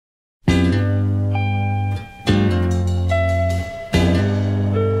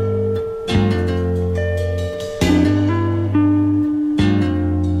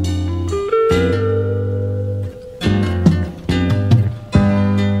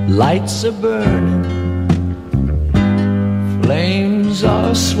Lights are burning, flames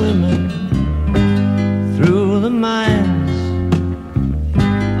are swimming through the minds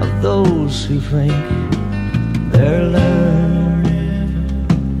of those who think they're learning,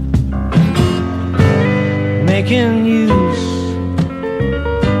 making use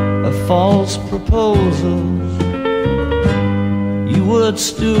of false proposals. You would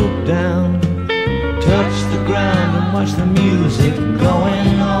stoop down, touch the ground and watch the music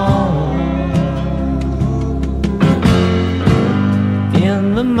going on.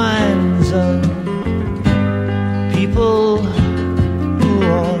 In the minds of people who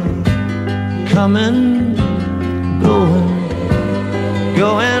are coming,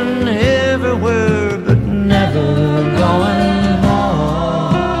 going everywhere but never going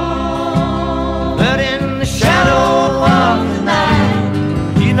home. But in the shadow of the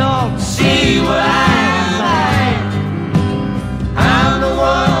night, you don't see what I'm like. I'm the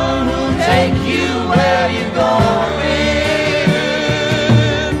one who'll take you where you're going.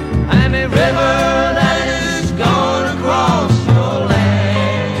 I'm a river that is gonna cross your land.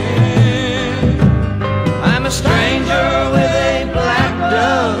 I'm a stranger with a black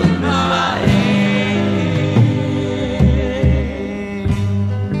dove in my hand.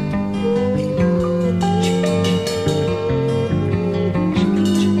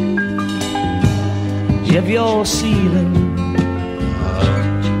 If your ceiling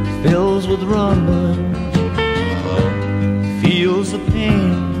fills with rumbling, feels the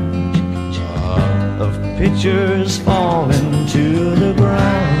pain of pictures falling to the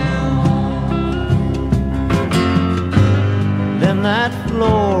ground, then that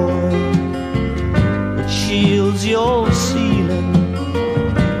floor that shields your ceiling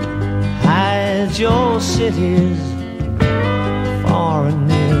hides your cities far and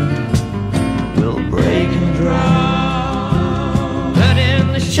near, will break and drown. But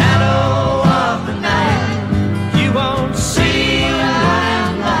in the shadow of the night, you won't see what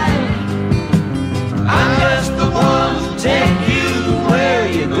I'm like. I'm just the one to take you where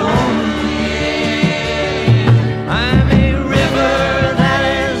you're going. I'm a river that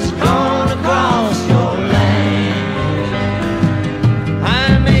is gonna cross your land.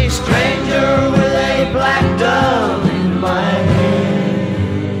 I'm a stranger with a black dove in my hand.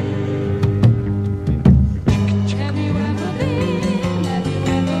 Have you ever been? Have you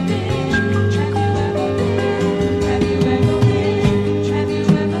ever been? Have you ever been? Have you ever been? Have you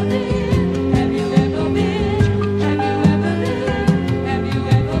ever been? Have you ever been? Have you ever been? Have you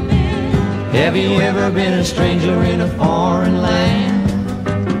ever been? Have you ever been a stranger in a foreign land?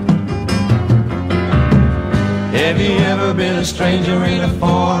 Have you ever been a stranger in a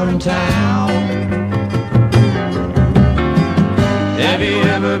foreign town? Have you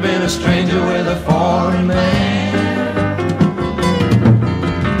ever been a stranger with a foreign man?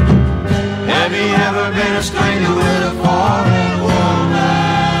 Have you ever been a stranger with